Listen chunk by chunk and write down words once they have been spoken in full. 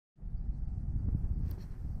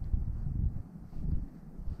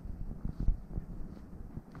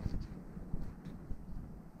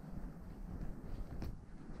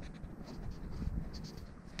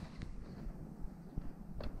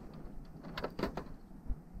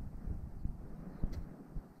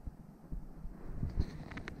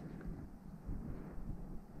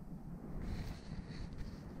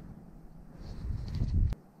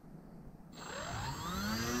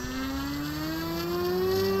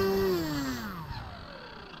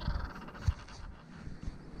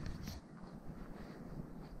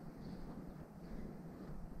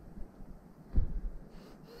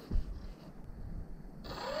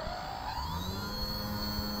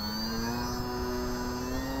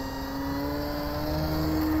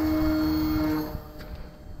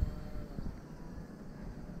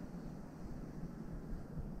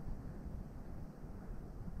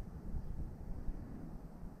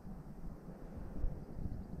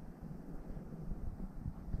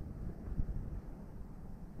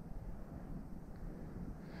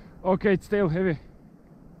Okay, it's tail heavy,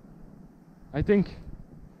 I think.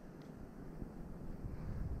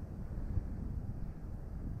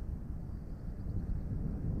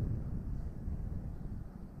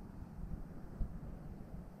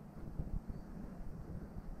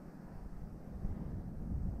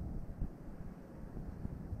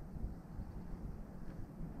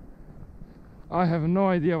 I have no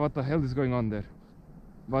idea what the hell is going on there,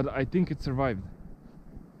 but I think it survived.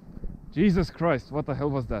 Jesus Christ, what the hell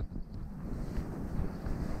was that?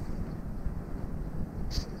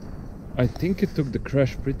 I think it took the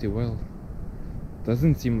crash pretty well.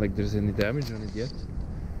 Doesn't seem like there's any damage on it yet.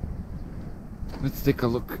 Let's take a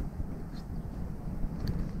look.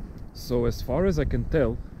 So as far as I can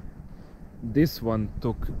tell, this one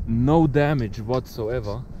took no damage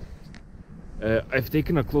whatsoever. I've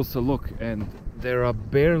taken a closer look and there are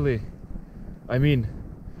barely, I mean,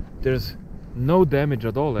 there's no damage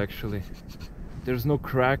at all actually. There's no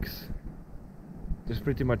cracks. There's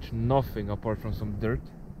pretty much nothing apart from some dirt.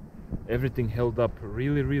 Everything held up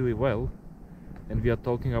really well. And we are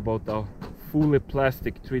talking about a fully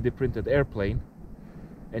plastic 3D printed airplane.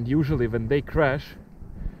 And usually when they crash,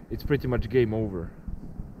 it's pretty much game over.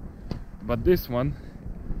 But this one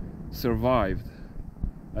survived.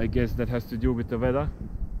 I guess that has to do with the weather.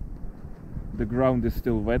 The ground is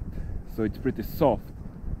still wet, so it's pretty soft.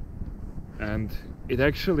 And it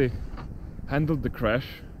actually handled the crash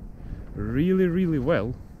really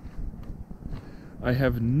well. I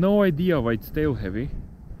have no idea why it's tail heavy.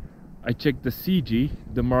 I checked the CG,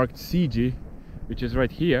 the marked CG, which is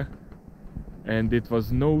right here, and it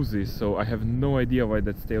was nosy, so I have no idea why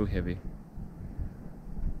that's tail heavy.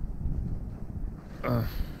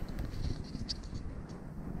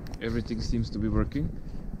 Everything seems to be working.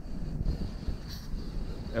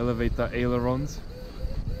 Elevator ailerons.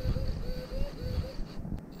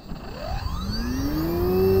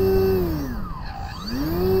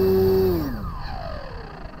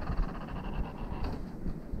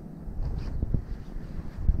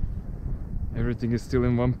 Everything is still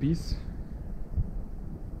in one piece.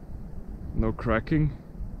 No cracking.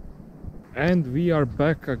 And we are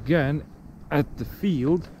back again at the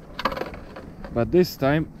field. But this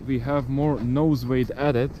time we have more nose weight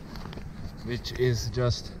added, which is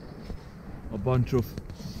just a bunch of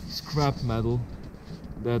scrap metal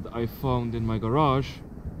that I found in my garage,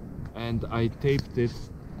 and I taped it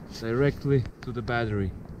directly to the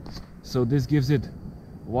battery. So this gives it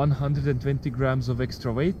 120 grams of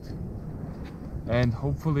extra weight, and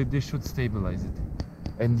hopefully this should stabilize it.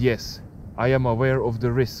 And yes, I am aware of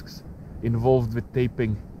the risks involved with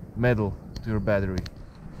taping metal to your battery.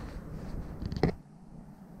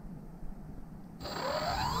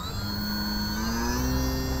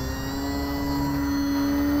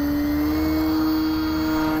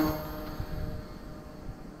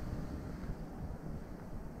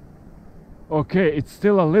 Okay, it's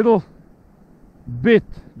still a little bit,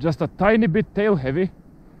 just a tiny bit tail heavy,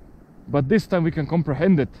 but this time we can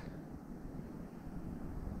comprehend it.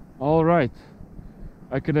 All right,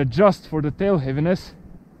 I can adjust for the tail heaviness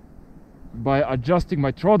by adjusting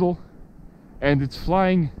my throttle, and it's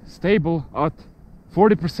flying stable at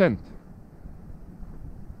 40%.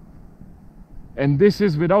 And this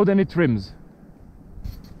is without any trims.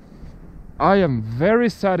 I am very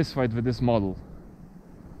satisfied with this model.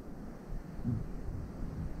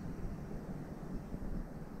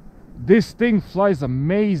 This thing flies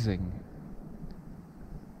amazing.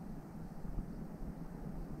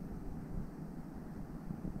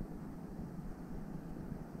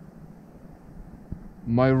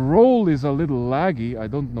 My roll is a little laggy, I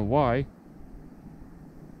don't know why.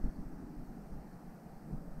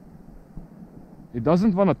 It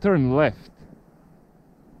doesn't want to turn left.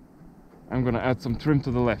 I'm gonna add some trim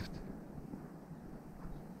to the left.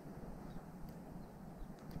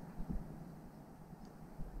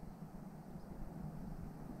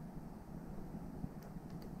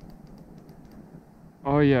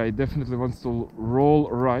 Oh yeah, it definitely wants to roll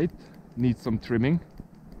right, needs some trimming.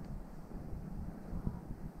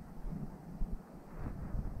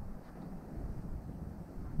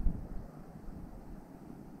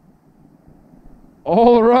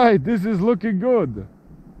 All right, this is looking good.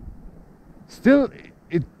 Still,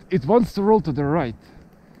 it wants to roll to the right.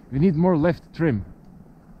 We need more left trim.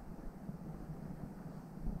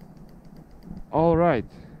 All right.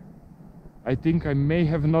 I think I may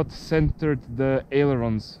have not centered the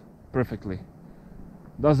ailerons perfectly.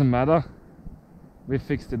 Doesn't matter. We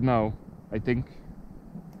fixed it now, I think.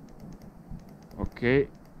 Okay,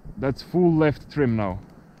 that's full left trim now.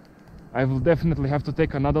 I will definitely have to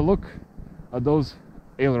take another look at those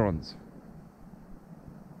ailerons.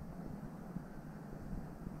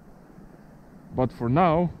 But for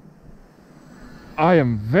now, I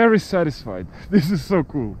am very satisfied. This is so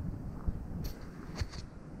cool.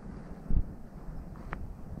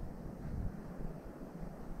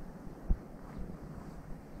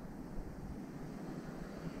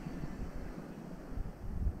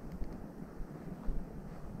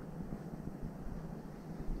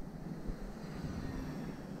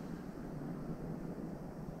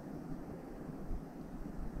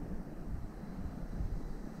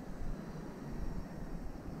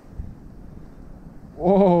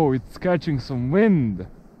 Oh, it's catching some wind.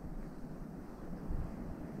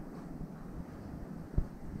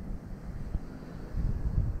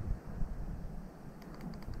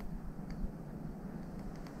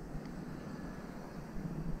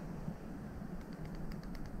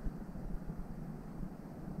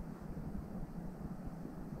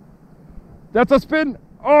 That's a spin.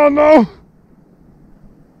 Oh no!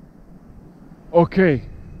 Okay,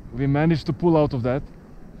 we managed to pull out of that.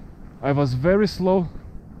 I was very slow.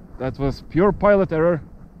 That was pure pilot error.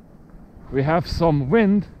 We have some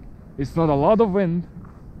wind. It's not a lot of wind,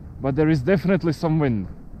 but there is definitely some wind.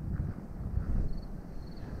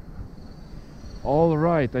 All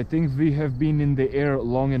right, I think we have been in the air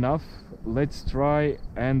long enough. Let's try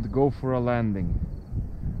and go for a landing.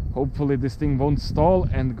 Hopefully this thing won't stall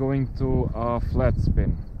and going to a flat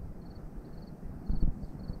spin.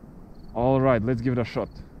 All right, let's give it a shot.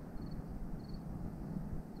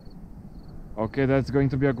 Okay, that's going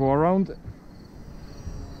to be a go around.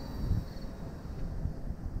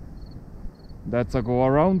 That's a go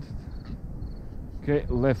around. Okay,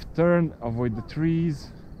 left turn, avoid the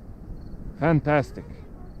trees. Fantastic.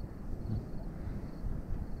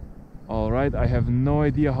 All right, I have no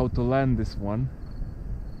idea how to land this one.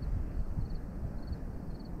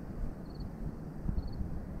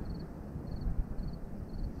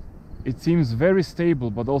 It seems very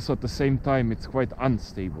stable, but also at the same time it's quite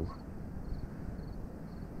unstable.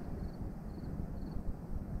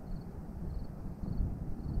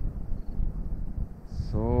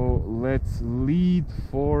 So let's lead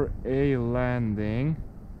for a landing.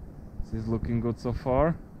 This is looking good so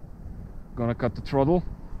far. Gonna cut the throttle.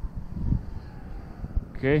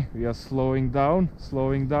 Okay, we are slowing down,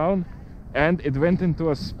 and it went into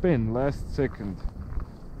a spin last second.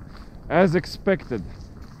 As expected.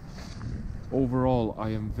 Overall, I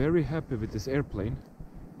am very happy with this airplane.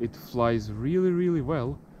 It flies really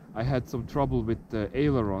well. I had some trouble with the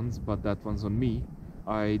ailerons, but that one's on me.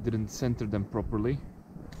 I didn't center them properly,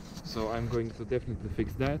 so I'm going to definitely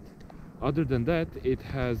fix that. Other than that, it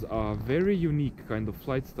has a very unique kind of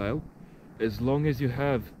flight style. As long as you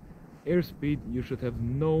have airspeed, you should have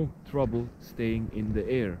no trouble staying in the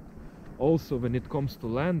air. Also, when it comes to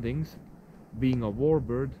landings, being a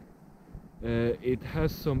warbird, it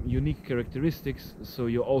has some unique characteristics, so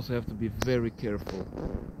you also have to be very careful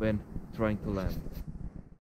when trying to land.